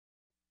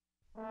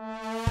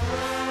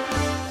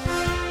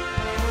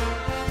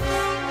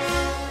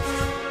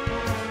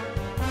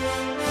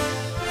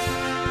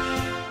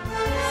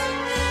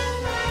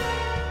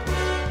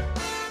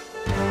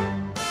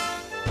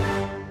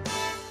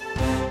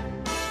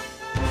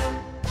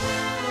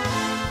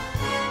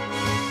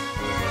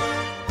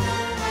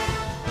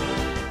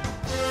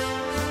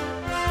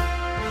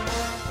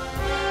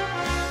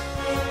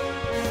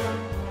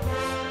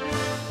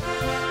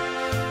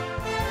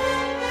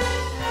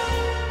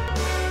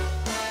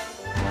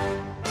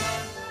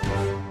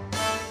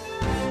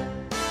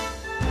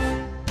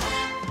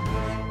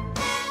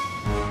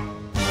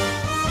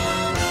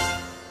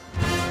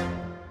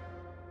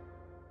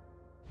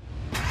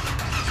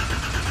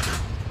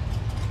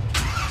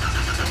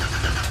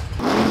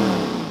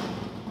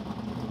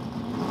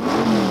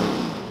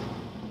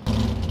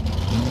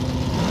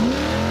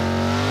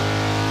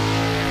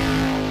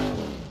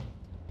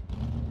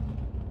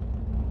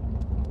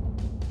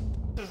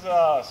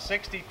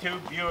'62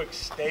 Buick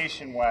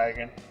station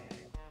wagon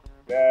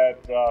that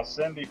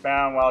Cindy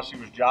found while she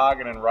was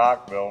jogging in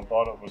Rockville and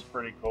thought it was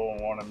pretty cool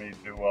and wanted me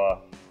to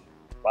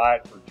buy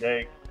it for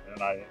Jake,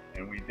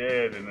 and we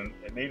did, and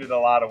it needed a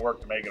lot of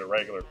work to make it a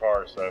regular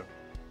car, so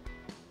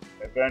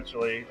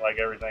eventually, like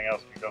everything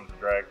else, it becomes a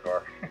drag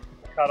car.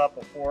 Cut up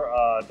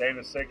a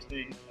Dana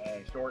 60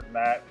 and shortened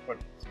that, put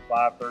some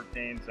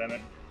 513s in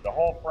it. The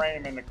whole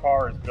frame in the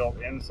car is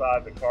built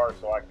inside the car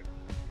so I could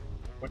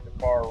put the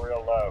car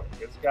real low.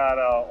 It's got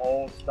a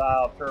old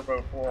style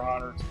turbo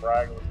 400,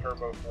 Spraggler's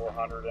turbo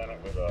 400 in it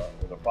with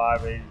a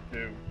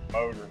 582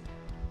 motor.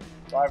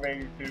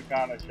 582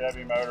 kind of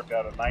Chevy motor.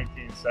 Got a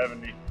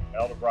 1970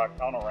 Edelbrock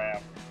tunnel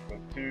ram with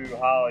two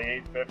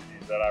Holley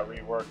 850s that I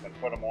reworked and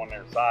put them on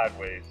there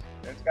sideways.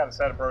 It's got a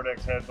set of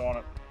Brodex heads on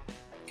it.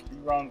 He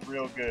runs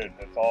real good.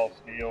 It's all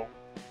steel.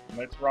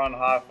 It's run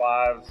high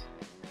fives,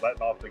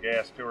 letting off the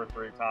gas 2 or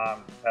 3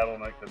 times,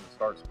 pedaling it because it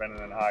starts spinning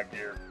in high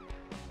gear.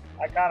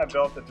 I kind of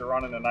built it to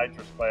run in the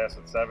nitrous class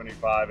at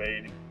 75,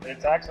 80.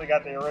 It's actually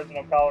got the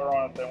original color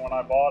on it that when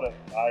I bought it.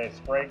 I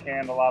spray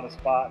canned a lot of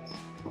spots.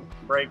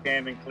 Spray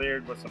canned and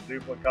cleared with some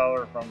duplicate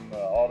color from the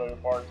auto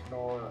parts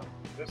store.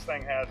 This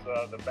thing has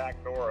the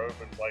back door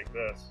opens like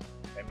this,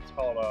 and it's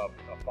called a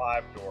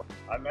 5-door.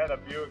 I met a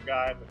Buick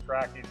guy at the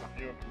track. He's a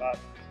Buick nut.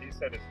 He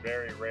said it's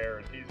very rare,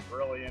 and he's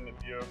really into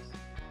Buicks.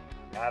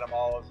 Had them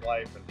all his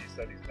life, and he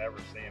said he's never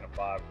seen a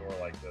 5-door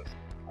like this.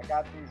 I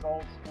got these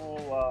old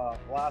school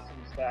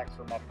velocity stacks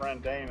from my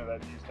friend Dana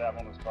that he used to have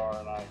on his car,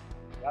 and I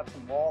got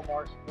some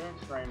Walmart spoon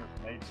strainers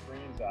and made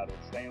screens out of it,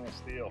 stainless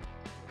steel.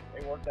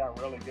 They worked out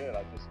really good.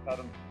 I just cut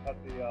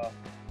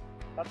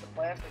the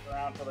plastic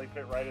around until they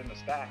fit right in the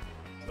stack.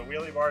 The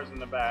wheelie bars in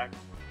the back.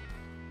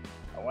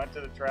 I went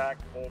to the track,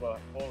 pulled a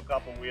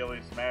couple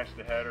wheelies, smashed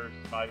the headers.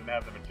 I didn't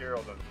have the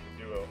material to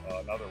do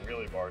another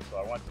wheelie bar, so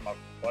I went to my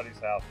buddy's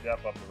house,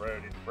 Jeff, up the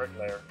road. He's a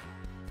bricklayer.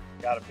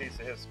 Got a piece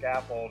of his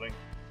scaffolding,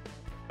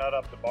 cut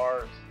up the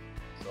bars.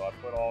 So I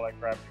put all that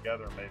crap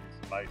together and made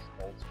some nice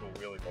old school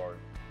wheelie bars.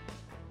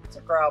 It's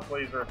a crowd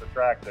pleaser at the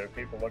track though.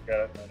 People look at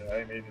it and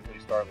they immediately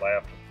start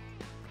laughing.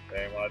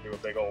 And when I do a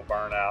big old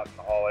burnout and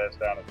haul ass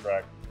down the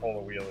track, pull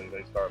a wheelie,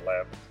 they start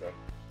laughing. So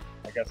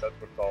I guess that's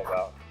what it's all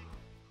about.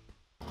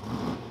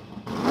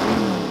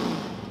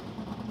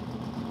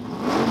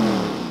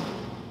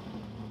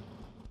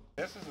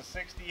 This is a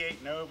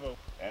 '68 Nova,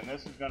 and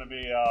this is going to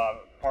be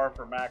par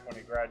for Mac when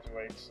he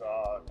graduates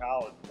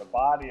college. The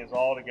body is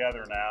all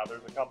together now.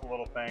 There's a couple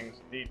little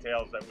things,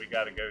 details that we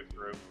got to go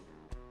through.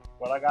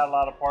 But I got a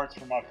lot of parts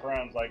from my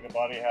friends. Like a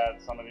buddy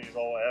had some of these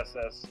old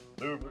SS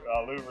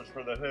louvers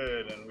for the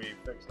hood, and we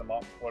fixed them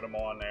up and put them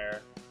on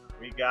there.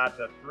 We got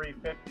a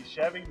 350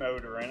 Chevy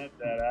motor in it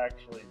that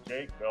actually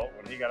Jake built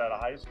when he got out of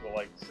high school,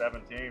 like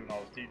 17, when I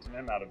was teaching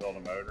him how to build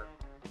a motor.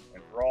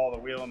 And for all the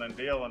wheeling and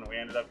dealing, we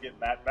ended up getting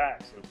that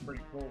back. So it's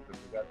pretty cool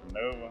because we got the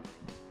Nova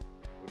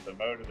with the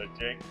motor that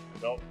Jake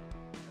built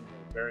in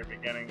the very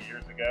beginning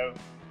years ago.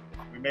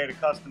 We made a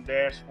custom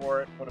dash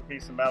for it, put a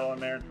piece of metal in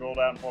there and drilled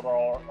out and put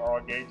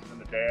our gauges in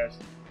the dash.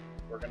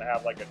 We're gonna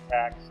have like a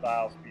tack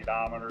style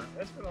speedometer.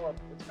 It's gonna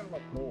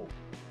look cool.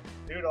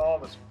 Due to all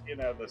the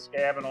the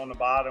scabbing on the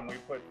bottom, we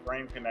put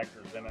frame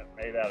connectors in it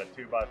made out of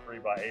 2x3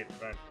 by 1/8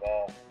 inch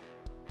ball.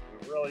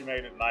 We really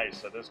made it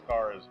nice. So this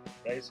car is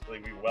basically,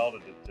 we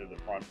welded it to the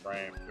front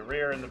frame. The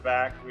rear and the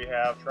back, we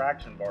have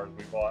traction bars.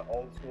 We bought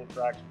old school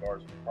traction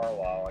bars from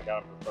Carlisle. I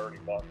got them for 30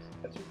 bucks.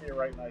 That should be a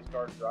right nice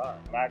car to drive.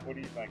 Mac, what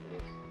do you think of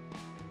this?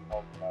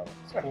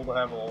 It's cool to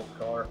have an old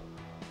car.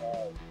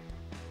 The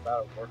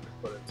amount of work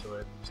we put into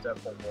it, it's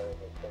definitely more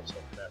of a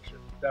personal connection.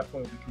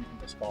 Definitely be keeping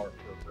this car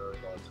for a very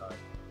long time.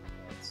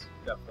 It's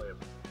definitely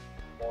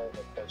more of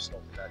a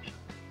personal connection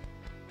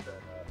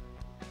than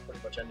pretty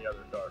much any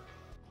other car.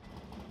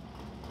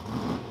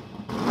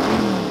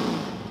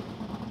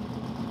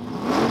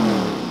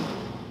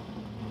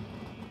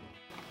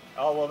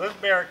 Oh, well, this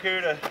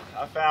Barracuda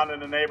I found in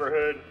the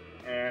neighborhood,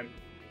 and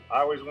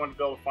I always wanted to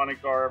build a funny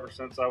car ever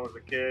since I was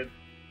a kid.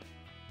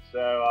 So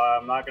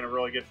I'm not going to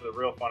really get to the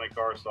real funny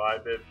car, so I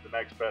did the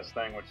next best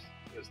thing, which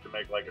is to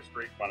make like a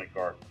street funny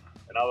car.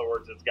 In other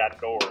words, it's got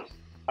doors.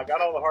 I got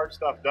all the hard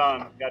stuff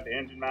done. Got the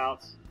engine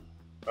mounts,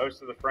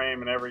 most of the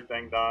frame and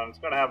everything done. It's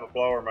going to have a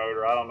blower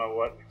motor. I don't know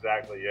what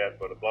exactly yet,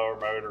 but a blower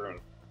motor and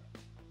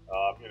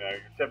your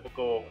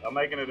typical, I'm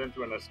making it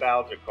into a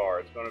nostalgia car.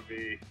 It's going to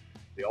be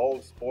the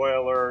old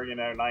spoiler,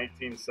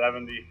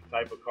 1970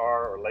 type of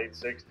car or late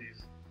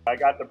 60s. I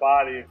got the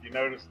body, if you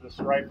notice the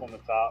stripe on the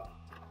top,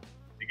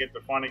 to get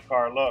the funny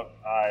car look,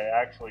 I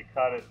actually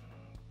cut it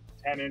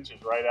 10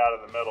 inches right out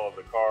of the middle of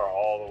the car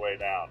all the way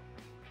down.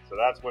 So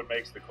that's what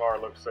makes the car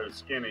look so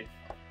skinny.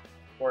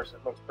 Of course,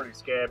 it looks pretty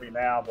scabby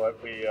now,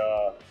 but we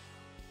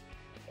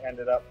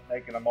ended up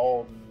making a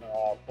mold and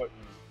putting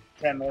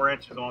 10 more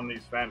inches on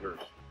these fenders.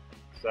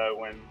 So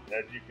when,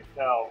 as you can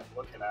tell,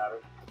 looking at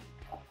it,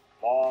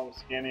 long,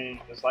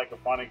 skinny, just like a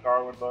funny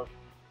car would look.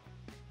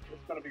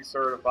 It's going to be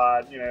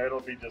certified.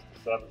 It'll be just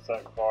a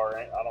 7-second car.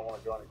 I don't want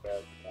to go any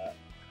faster than that.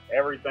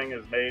 Everything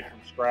is made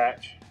from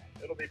scratch.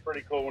 It'll be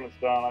pretty cool when it's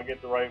done. I'll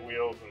get the right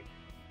wheels and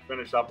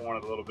finish up on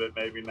it a little bit.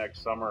 Maybe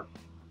next summer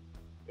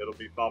it'll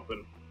be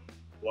thumping,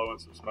 blowing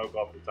some smoke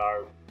off the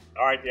tires.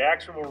 All right, the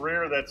actual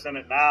rear that's in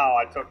it now,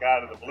 I took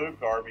out of the blue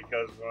car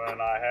because when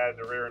I had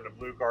the rear in the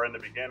blue car in the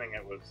beginning,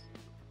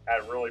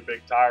 had really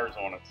big tires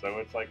on it, so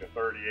it's like a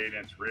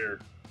 38-inch rear.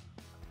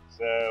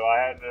 So I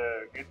had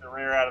to get the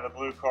rear out of the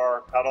blue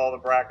car, cut all the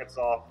brackets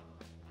off,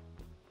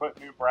 put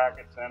new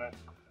brackets in it.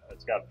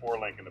 It's got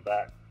 4-link in the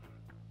back.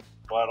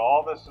 But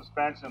all the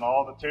suspension,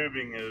 all the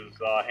tubing is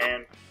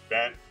hand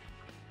bent.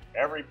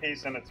 Every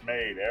piece in it's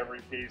made. Every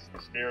piece,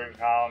 the steering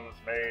column is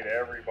made.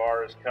 Every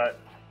bar is cut.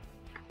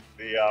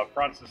 The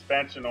front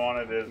suspension on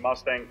it is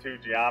Mustang 2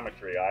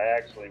 geometry. I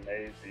actually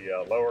made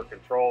the lower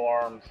control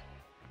arms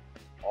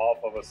off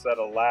of a set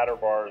of ladder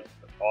bars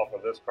off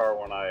of this car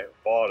when I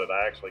bought it.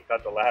 I actually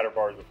cut the ladder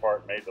bars apart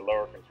and made the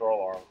lower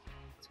control arms.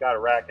 It's got a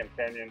rack and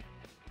pinion.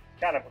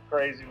 Kind of a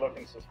crazy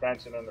looking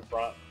suspension in the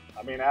front.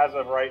 I mean, as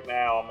of right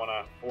now, I'm on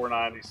a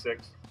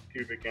 496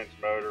 cubic inch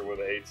motor with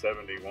an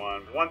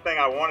 871. One thing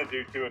I want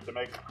to do to it to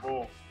make it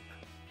cool,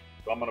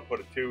 so I'm going to put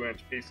a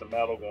 2-inch piece of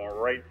metal going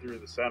right through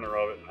the center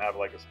of it and have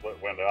like a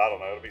split window. I don't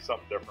know, it'll be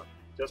something different.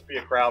 Just be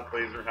a crowd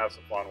pleaser and have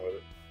some fun with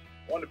it.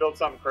 I wanted to build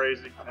something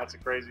crazy. That's the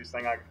craziest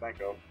thing I can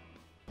think of.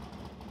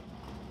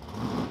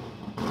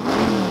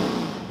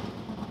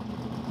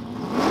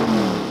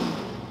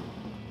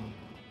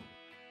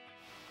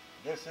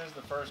 This is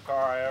the first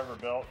car I ever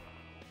built.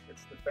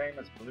 It's the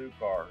famous blue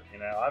car. You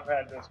know, I've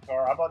had this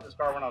car. I bought this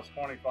car when I was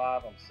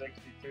 25. I'm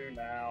 62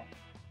 now.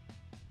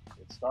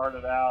 It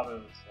started out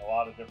as a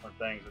lot of different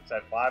things. It's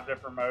had 5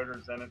 different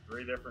motors in it,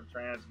 3 different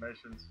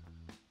transmissions.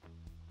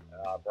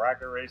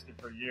 Bracket raced it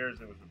for years.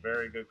 It was a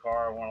very good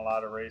car. I won a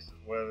lot of races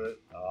with it.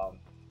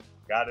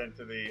 Got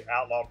into the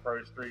Outlaw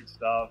Pro Street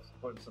stuff,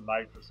 putting some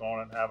nitrous on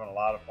it, and having a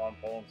lot of fun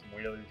pulling some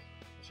wheelies.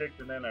 Chick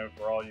Danino,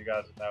 for all you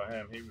guys that know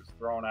him, he was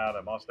throwing out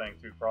a Mustang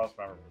 2 cross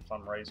member for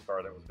some race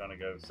car that was going to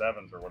go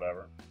 7s or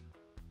whatever.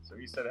 So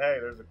he said, hey,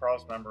 there's a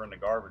cross member in the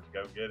garbage,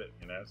 go get it,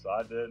 you know. So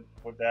I did,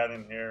 put that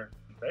in here.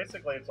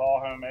 Basically, it's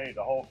all homemade,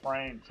 the whole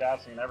frame,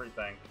 chassis, and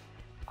everything.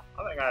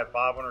 I think I had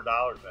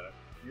 $500 in it.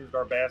 Used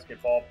our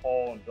basketball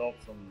pole and built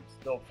some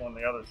stilts on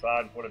the other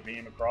side and put a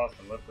beam across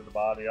and lifted the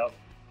body up,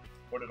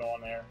 put it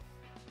on there.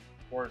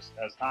 Of course,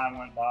 as time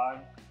went by,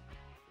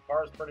 the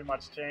car's pretty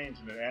much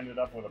changed, and it ended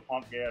up with a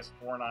pump gas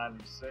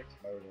 496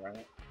 motor in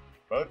it.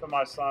 Both of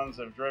my sons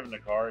have driven the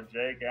car,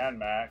 Jake and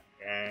Mac,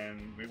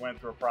 and we went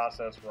through a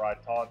process where I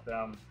taught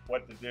them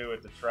what to do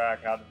at the track,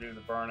 how to do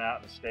the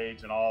burnout and the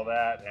stage and all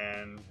that,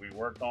 and we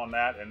worked on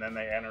that, and then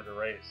they entered a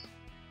race.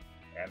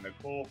 And the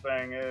cool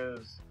thing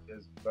is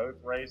both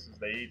races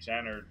they each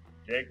entered,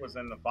 Jake was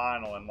in the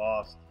final and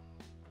lost,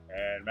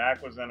 and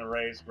Mac was in a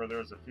race where there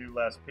was a few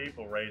less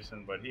people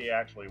racing, but he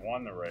actually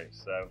won the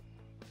race. So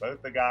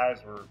both the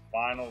guys were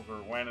finals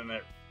or winning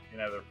it, you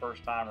know, their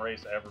first time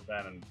race ever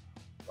been. And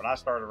when I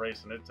started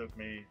racing, it took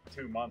me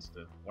 2 months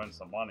to win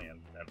some money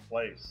and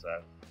place.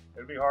 So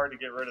it'd be hard to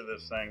get rid of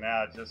this thing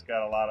now. It just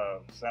got a lot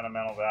of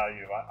sentimental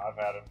value. I've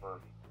had it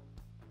for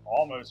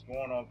almost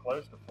going on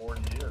close to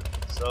 40 years.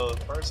 So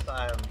the first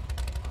time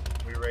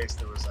we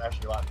raced, it was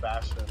actually a lot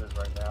faster than it is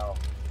right now.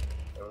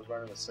 It was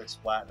running a 6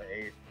 flat and an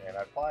 8, and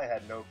I probably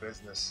had no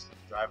business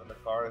driving the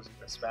car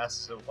as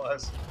fast as it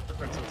was.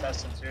 Took some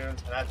tests and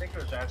tunes, and I think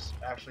it was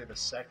actually the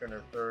 2nd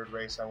or 3rd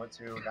race I went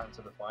to and got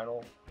into the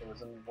final. It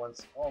was in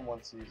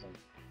one season,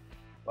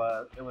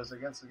 but it was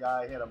against a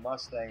guy. He had a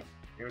Mustang.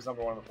 He was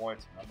number 1 in the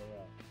points,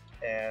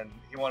 and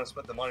he wanted to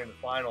split the money in the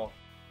final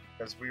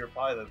because we were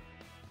probably the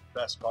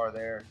best car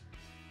there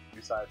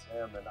besides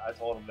him, and I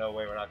told him no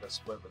way, we're not going to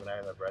split, but then I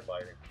ended up red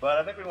lighting. But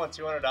I think we won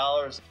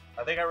 $200.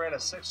 I think I ran a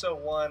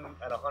 601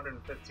 at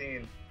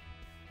 115,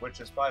 which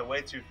is probably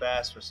way too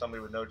fast for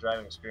somebody with no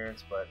driving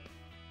experience, but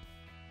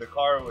the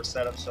car was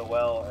set up so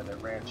well and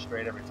it ran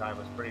straight every time. It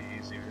was pretty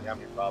easy. We didn't have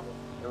any problem.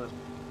 It was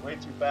way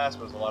too fast,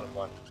 but it was a lot of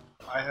fun.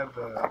 I had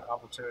the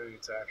opportunity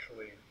to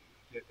actually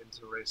get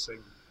into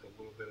racing a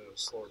little bit at a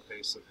slower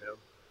pace than him.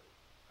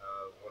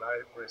 When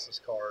I raced this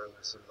car, it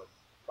was in the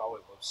probably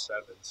low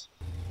 7s.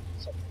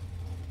 Something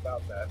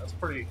about that. That's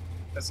pretty.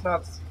 It's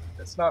not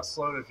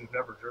slow if you've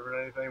never driven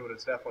anything, but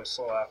it's definitely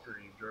slow after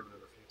you've driven it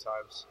a few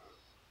times.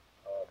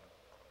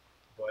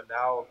 But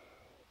now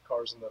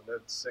cars in the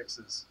mid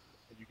 6s,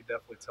 and you can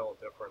definitely tell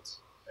a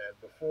difference. And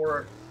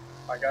before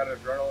I got an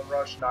adrenaline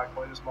rush, not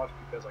quite as much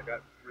because I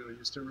got really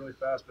used to it really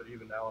fast. But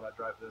even now, when I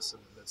drive this in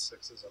the mid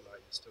 6s, I'm not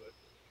used to it.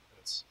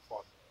 It's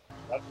fun.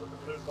 That's what the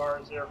blue car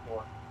is here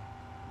for.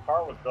 The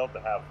car was built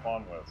to have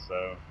fun with,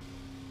 so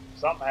if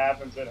something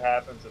happens, it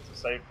happens. It's a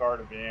safe car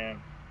to be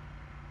in.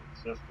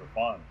 It's just for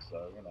fun.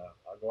 So, you know,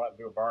 I'll go out and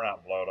do a burnout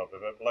and blow it up.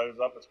 If it blows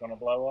up, it's going to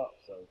blow up.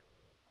 So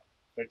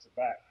fix it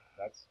back.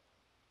 That's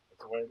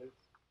the way it is.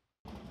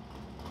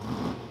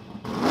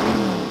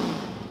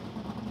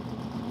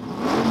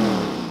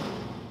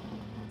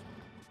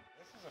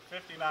 This is a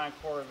 59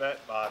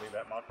 Corvette body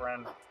that my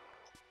friend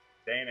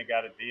Dana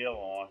got a deal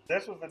on.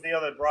 This was the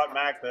deal that brought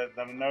Mac the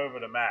Nova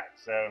to Mac.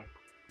 So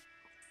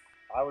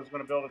I was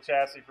going to build a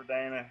chassis for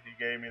Dana. He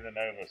gave me the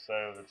Nova.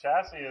 So the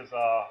chassis is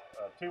a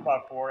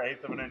 2x4,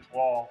 eighth of an inch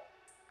wall.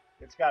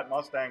 It's got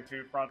Mustang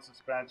 2 front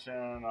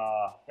suspension.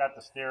 Got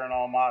the steering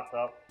all mocked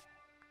up.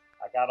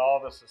 I got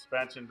all the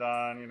suspension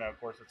done. You know, of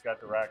course, it's got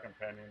the rack and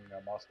pinion. You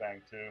know,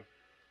 Mustang 2.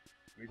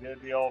 We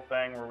did the old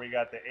thing where we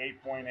got the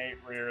 8.8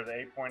 rear,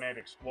 the 8.8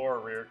 Explorer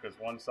rear, because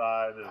one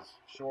side is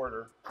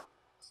shorter.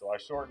 So I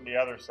shortened the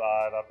other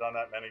side. I've done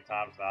that many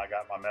times now. I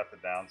got my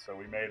method down. So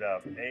we made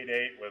a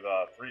 8.8 with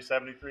a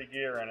 373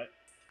 gear in it,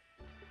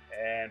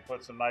 and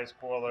put some nice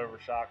coilover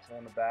shocks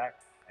on the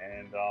back,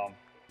 and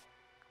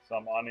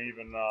some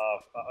uneven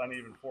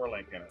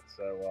four-link in it.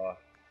 So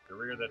the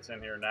rear that's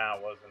in here now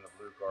was in the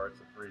blue car.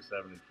 It's a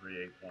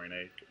 373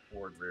 8.8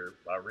 Ford rear.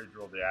 I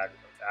re-drilled the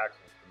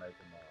axles to make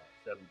them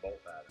Chevy bolt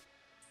pattern.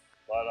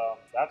 But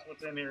that's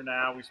what's in here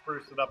now. We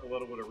spruced it up a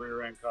little with a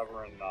rear end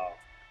cover, and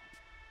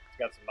it's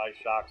got some nice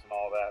shocks and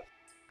all that.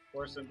 Of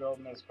course, in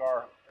building this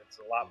car,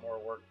 it's a lot more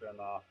work than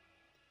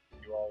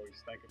you always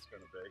think it's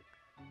going to be.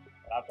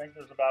 And I think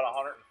there's about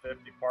 150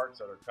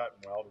 parts that are cut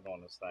and welded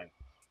on this thing.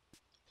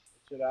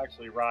 It should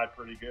actually ride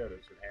pretty good.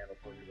 It should handle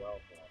pretty well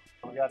for him.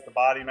 We got the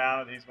body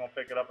mounted. He's going to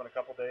pick it up in a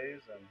couple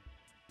days, and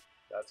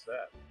that's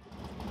that.